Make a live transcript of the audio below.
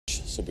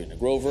Sabrina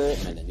Grover,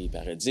 Mélanie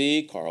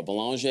Paradis, Carl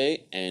Belanger,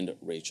 and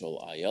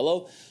Rachel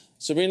Aiello.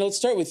 Sabrina, let's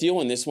start with you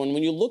on this one.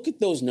 When you look at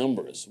those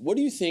numbers, what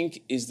do you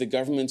think is the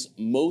government's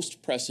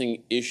most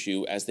pressing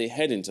issue as they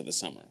head into the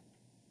summer?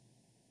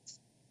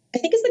 I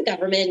think as the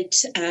government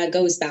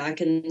goes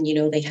back and, you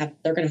know,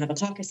 they're going to have a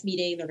caucus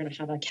meeting, they're going to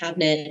have a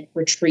cabinet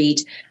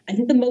retreat. I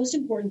think the most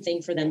important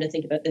thing for them to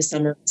think about this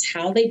summer is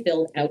how they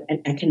build out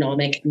an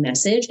economic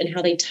message and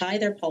how they tie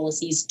their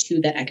policies to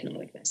that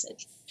economic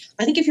message.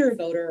 I think if you're a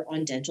voter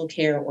on dental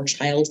care or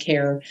child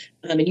care,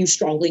 and you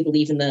strongly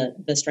believe in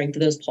the strength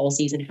of those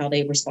policies and how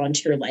they respond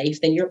to your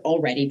life, then you're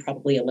already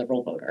probably a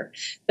Liberal voter.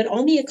 But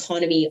on the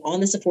economy,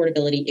 on this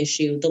affordability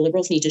issue, the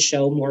Liberals need to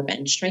show more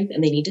bench strength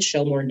and they need to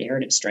show more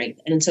narrative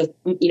strength. And so,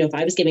 you know, if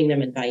I was giving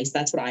them advice,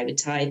 that's what I would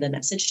tie the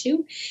message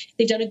to.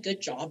 They've done a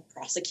good job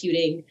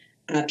prosecuting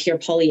Pierre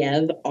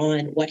Poilievre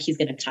on what he's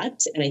going to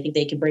cut. And I think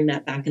they can bring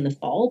that back in the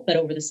fall. But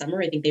over the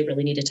summer, I think they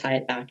really need to tie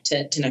it back to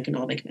an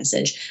economic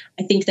message.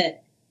 I think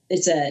that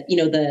it's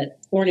the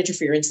foreign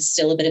interference is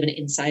still a bit of an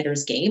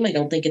insider's game. I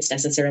don't think it's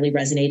necessarily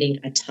resonating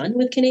a ton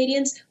with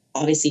Canadians.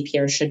 Obviously,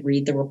 Pierre should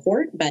read the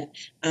report, but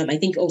I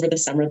think over the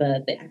summer,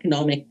 the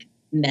economic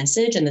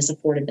message and this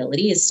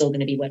affordability is still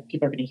going to be what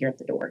people are going to hear at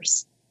the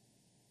doors.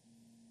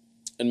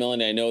 And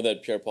Melanie, I know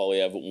that Pierre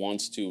Poilievre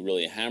wants to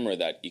really hammer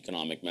that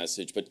economic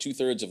message, but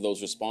 2/3 of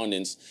those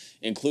respondents,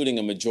 including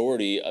a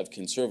majority of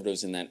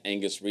Conservatives in that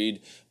Angus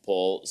Reid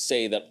poll,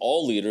 say that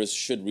all leaders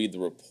should read the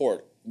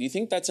report. Do you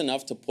think that's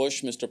enough to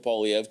push Mr.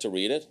 Poilievre to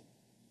read it?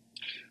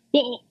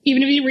 Well,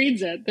 even if he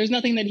reads it, there's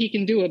nothing that he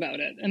can do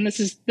about it. And this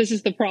is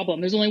the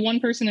problem. There's only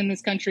one person in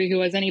this country who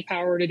has any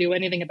power to do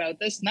anything about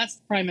this, and that's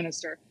the Prime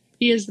Minister.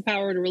 He has the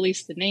power to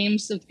release the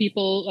names of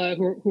people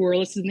who are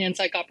listed in the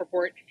NSICOP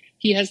report.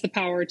 He has the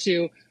power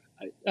to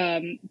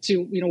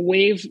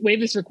waive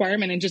this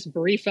requirement and just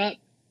brief up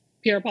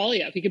Pierre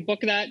Poilievre. He could book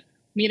that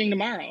meeting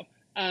tomorrow,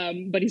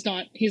 but he's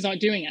not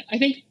doing it. I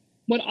think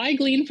what I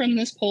glean from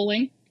this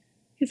polling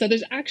is that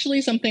there's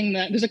actually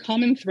there's a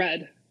common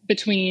thread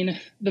between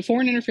the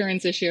foreign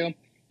interference issue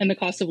and the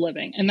cost of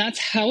living, and that's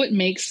how it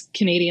makes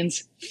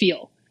Canadians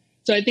feel.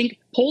 So I think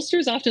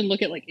pollsters often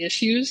look at like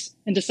issues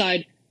and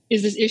decide,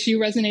 is this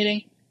issue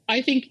resonating?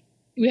 I think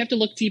we have to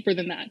look deeper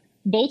than that.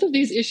 Both of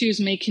these issues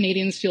make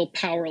Canadians feel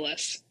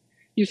powerless.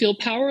 You feel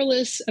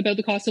powerless about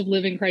the cost of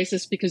living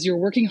crisis because you're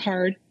working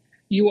hard,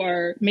 you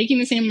are making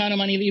the same amount of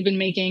money that you've been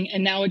making,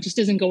 and now it just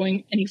isn't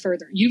going any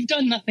further. You've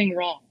done nothing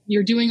wrong.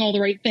 You're doing all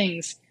the right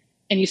things,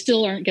 and you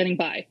still aren't getting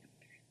by.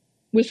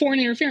 With foreign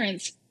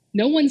interference,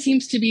 no one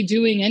seems to be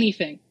doing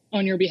anything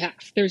on your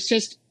behalf. There's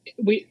just,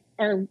 we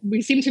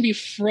seem to be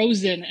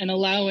frozen and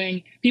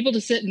allowing people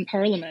to sit in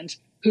Parliament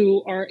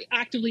who are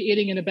actively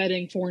aiding and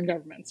abetting foreign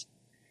governments.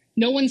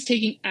 No one's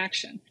taking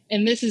action.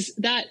 And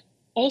that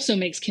also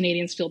makes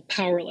Canadians feel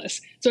powerless.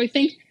 So I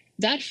think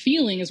that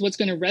feeling is what's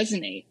going to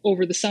resonate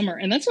over the summer.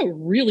 And that's a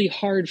really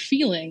hard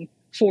feeling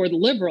for the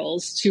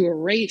Liberals to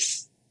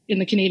erase in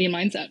the Canadian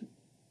mindset.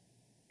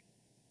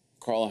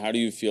 Carl, how do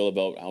you feel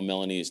about how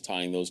Melanie is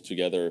tying those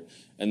together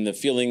and the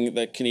feeling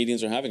that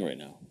Canadians are having right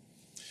now?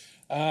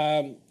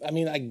 I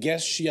mean, I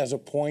guess she has a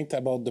point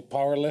about the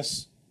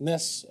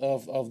powerlessness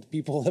of the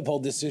people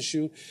about this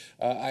issue.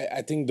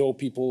 I think, though,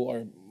 people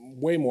are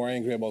way more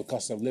angry about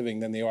cost of living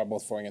than they are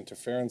about foreign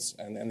interference,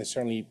 and they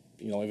certainly,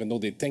 you know, even though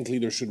they think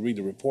leaders should read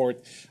the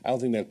report, I don't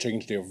think they'll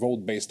change their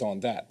vote based on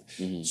that.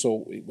 Mm-hmm. So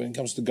when it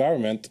comes to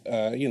government,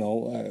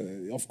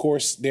 of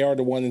course, they are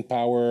the one in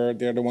power.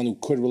 They're the one who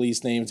could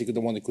release names. They're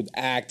the one that could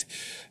act.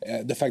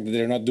 The fact that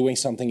they're not doing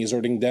something is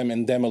hurting them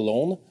and them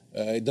alone.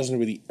 It doesn't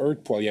really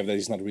hurt Poilievre that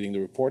he's not reading the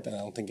report, and I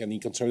don't think any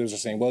Conservatives are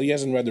saying, well, he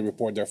hasn't read the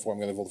report, therefore I'm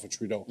going to vote for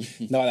Trudeau.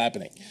 Not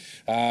happening.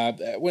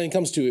 When it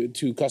comes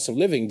to cost of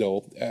living,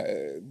 though,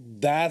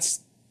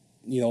 that's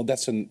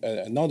an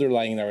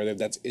underlying narrative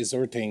that is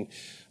hurting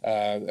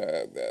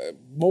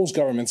most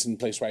governments in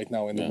place right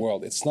now in the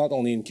world. It's not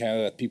only in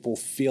Canada that people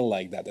feel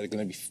like that they're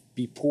going to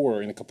be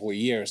poorer in a couple of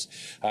years.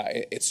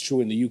 It's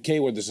true in the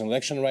UK where there's an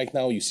election right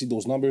now. You see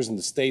those numbers in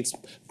the States.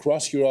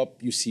 Across Europe,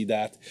 you see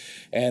that.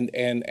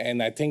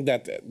 And I think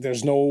that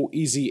there's no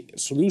easy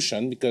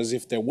solution, because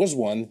if there was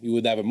one, you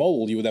would have a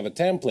model, you would have a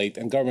template,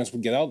 and governments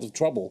would get out of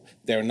trouble.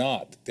 They're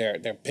not.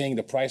 They're paying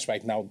the price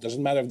right now. It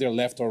doesn't matter if they're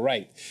left or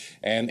right.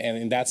 And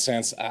in that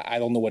sense, I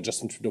don't know what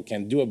Justin Trudeau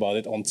can do about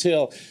it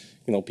until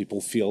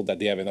people feel that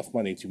they have enough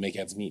money to make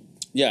ends meet.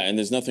 Yeah, and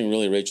there's nothing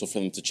really, Rachel, for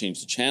them to change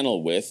the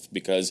channel with,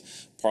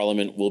 because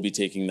Parliament will be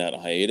taking that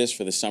hiatus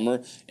for the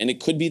summer, and it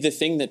could be the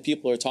thing that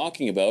people are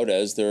talking about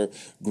as they're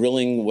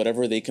grilling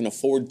whatever they can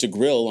afford to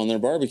grill on their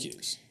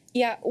barbecues.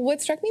 Yeah, what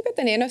struck me about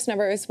the Nanos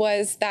numbers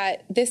was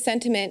that this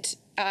sentiment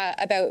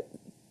about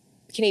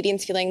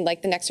Canadians feeling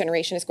like the next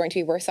generation is going to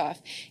be worse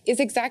off is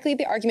exactly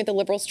the argument the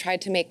Liberals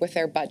tried to make with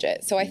their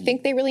budget. So I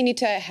think they really need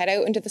to head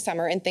out into the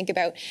summer and think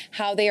about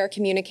how they are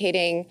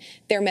communicating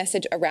their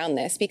message around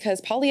this, because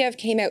Poilievre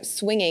came out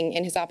swinging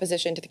in his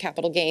opposition to the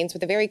capital gains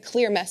with a very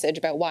clear message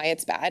about why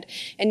it's bad.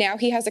 And now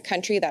he has a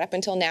country that up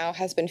until now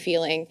has been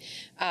feeling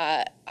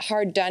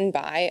hard done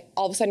by,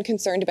 all of a sudden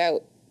concerned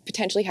about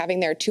potentially having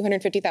their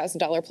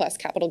 $250,000 plus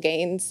capital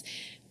gains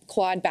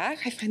clawed back.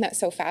 I find that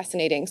so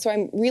fascinating. So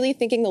I'm really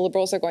thinking the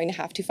Liberals are going to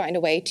have to find a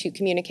way to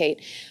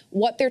communicate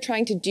what they're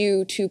trying to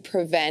do to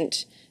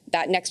prevent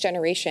that next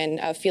generation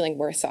of feeling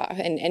worse off,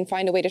 and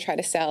find a way to try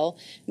to sell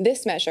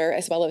this measure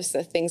as well as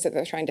the things that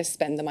they're trying to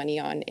spend the money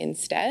on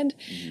instead.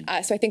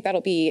 So I think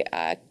that'll be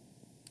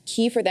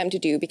key for them to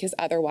do, because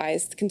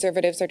otherwise the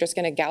Conservatives are just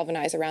going to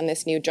galvanize around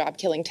this new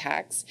job-killing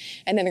tax,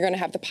 and then they're going to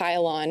have the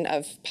pile-on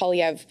of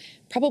Poilievre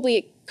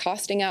probably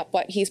costing up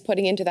what he's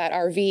putting into that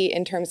RV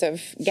in terms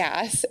of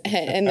gas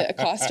and the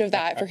cost of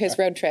that for his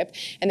road trip,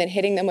 and then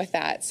hitting them with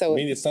that. So I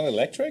mean, it's not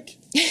electric?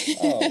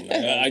 Oh,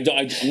 man.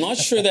 I'm not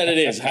sure that it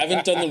is.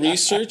 Haven't done the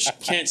research.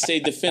 Can't say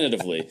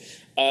definitively.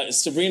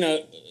 Sabrina,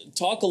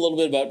 talk a little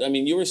bit about, I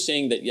mean, you were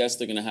saying that, yes,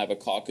 they're going to have a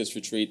caucus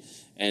retreat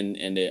and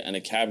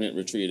a cabinet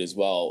retreat as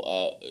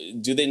well.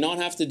 Do they not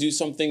have to do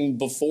something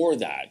before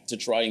that to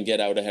try and get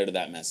out ahead of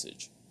that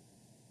message?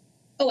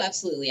 Oh,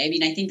 absolutely. I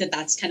mean, I think that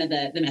that's kind of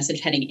the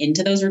message heading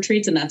into those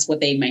retreats, and that's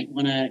what they might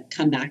want to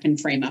come back and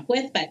frame up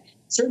with. But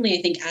certainly,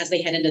 I think as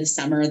they head into the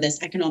summer,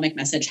 this economic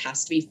message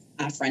has to be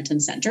front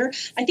and center.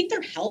 I think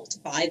they're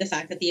helped by the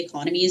fact that the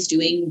economy is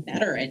doing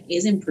better. It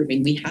is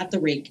improving. We had the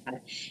rate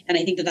cut. And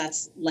I think that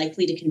that's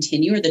likely to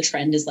continue, or the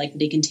trend is likely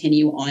to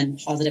continue on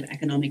positive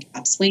economic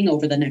upswing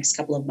over the next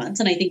couple of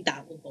months. And I think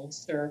that will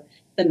bolster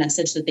the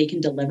message that they can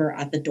deliver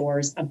at the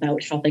doors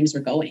about how things are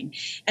going.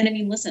 And I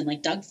mean, listen,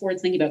 like Doug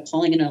Ford's thinking about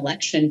calling an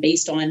election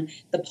based on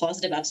the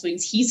positive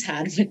upswings he's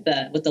had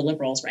with the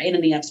Liberals, right?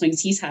 And the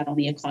upswings he's had on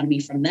the economy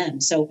from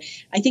them. So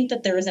I think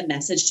that there is a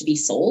message to be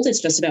sold.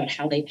 It's just about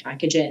how they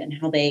package it and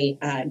how they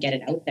get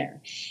it out there.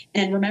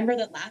 And remember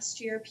that last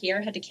year,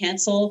 Pierre had to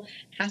cancel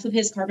half of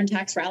his carbon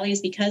tax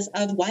rallies because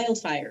of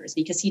wildfires,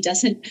 because he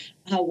doesn't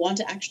want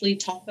to actually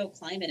talk about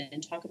climate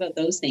and talk about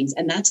those things.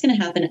 And that's going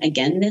to happen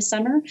again this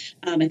summer.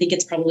 I think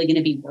it's probably going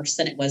to be worse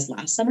than it was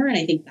last summer. And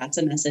I think that's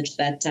a message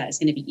that is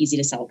going to be easy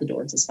to sell at the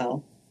doors as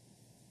well.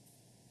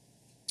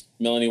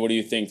 Melanie, what do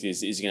you think?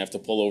 Is he going to have to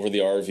pull over the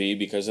RV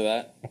because of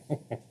that?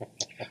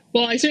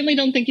 Well, I certainly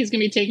don't think he's going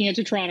to be taking it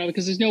to Toronto,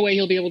 because there's no way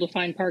he'll be able to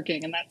find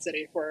parking in that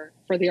city for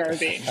the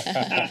RV.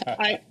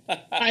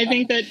 I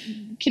think that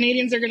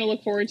Canadians are going to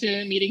look forward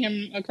to meeting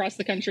him across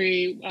the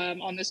country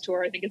on this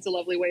tour. I think it's a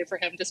lovely way for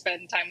him to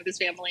spend time with his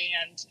family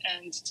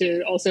and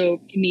to also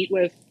meet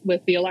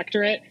with the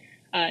electorate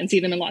and see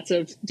them in lots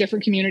of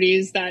different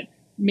communities that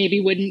maybe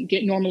wouldn't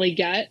normally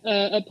get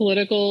a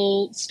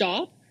political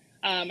stop.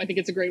 I think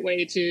it's a great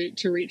way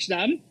to reach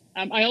them.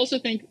 I also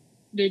think,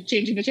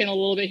 changing the channel a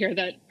little bit here,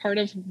 that part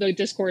of the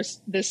discourse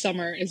this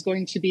summer is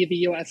going to be the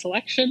U.S.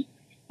 election.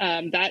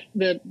 That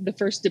the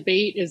first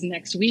debate is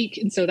next week,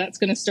 and so that's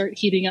going to start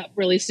heating up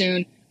really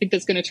soon. I think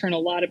that's going to turn a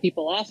lot of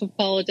people off of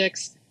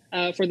politics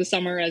for the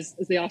summer, as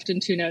they often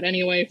tune out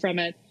anyway from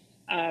it.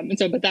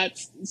 But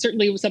that's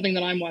certainly something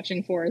that I'm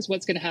watching for, is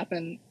what's going to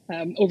happen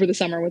over the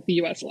summer with the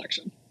U.S.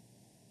 election.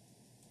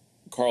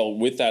 Carl,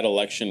 with that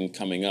election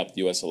coming up, the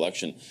U.S.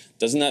 election,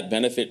 doesn't that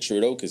benefit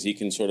Trudeau, because he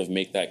can sort of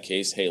make that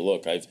case, hey,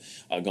 look, I've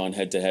gone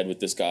head-to-head with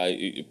this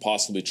guy,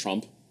 possibly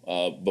Trump,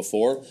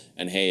 before,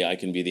 and hey, I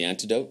can be the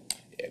antidote?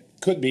 It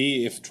could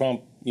be, if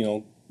Trump,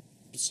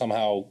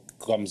 somehow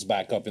comes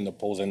back up in the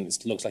polls and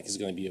it looks like he's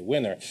going to be a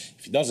winner.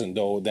 If he doesn't,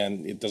 though,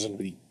 then it doesn't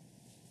really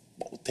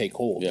take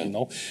hold,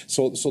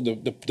 So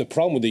the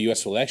problem with the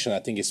U.S. election, I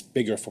think, is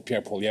bigger for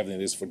Pierre Poilievre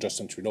than it is for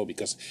Justin Trudeau,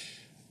 because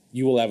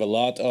you will have a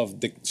lot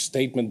of the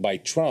statement by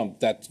Trump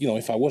that,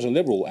 if I was a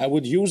Liberal, I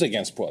would use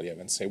against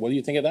Poilievre and say, what do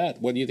you think of that?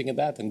 What do you think of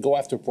that? And go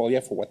after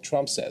Poilievre for what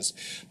Trump says.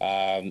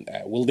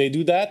 Will they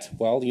do that?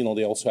 Well,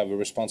 they also have a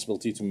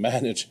responsibility to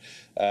manage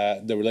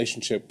the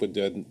relationship with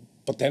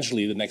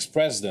potentially the next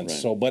president. Right.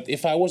 So, but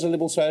if I was a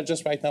Liberal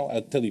strategist right now,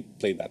 I'd totally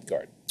play that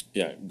card.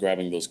 Yeah,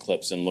 grabbing those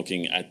clips and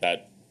looking at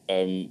that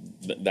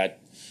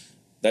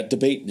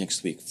debate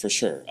next week, for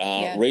sure.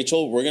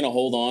 Rachel, we're going to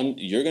hold on.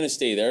 You're going to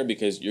stay there,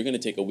 because you're going to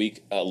take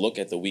a look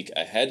at the week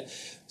ahead.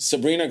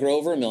 Sabrina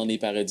Grover, Melanie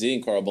Paradis,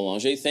 and Carl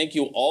Boulanger, thank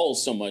you all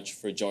so much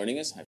for joining us.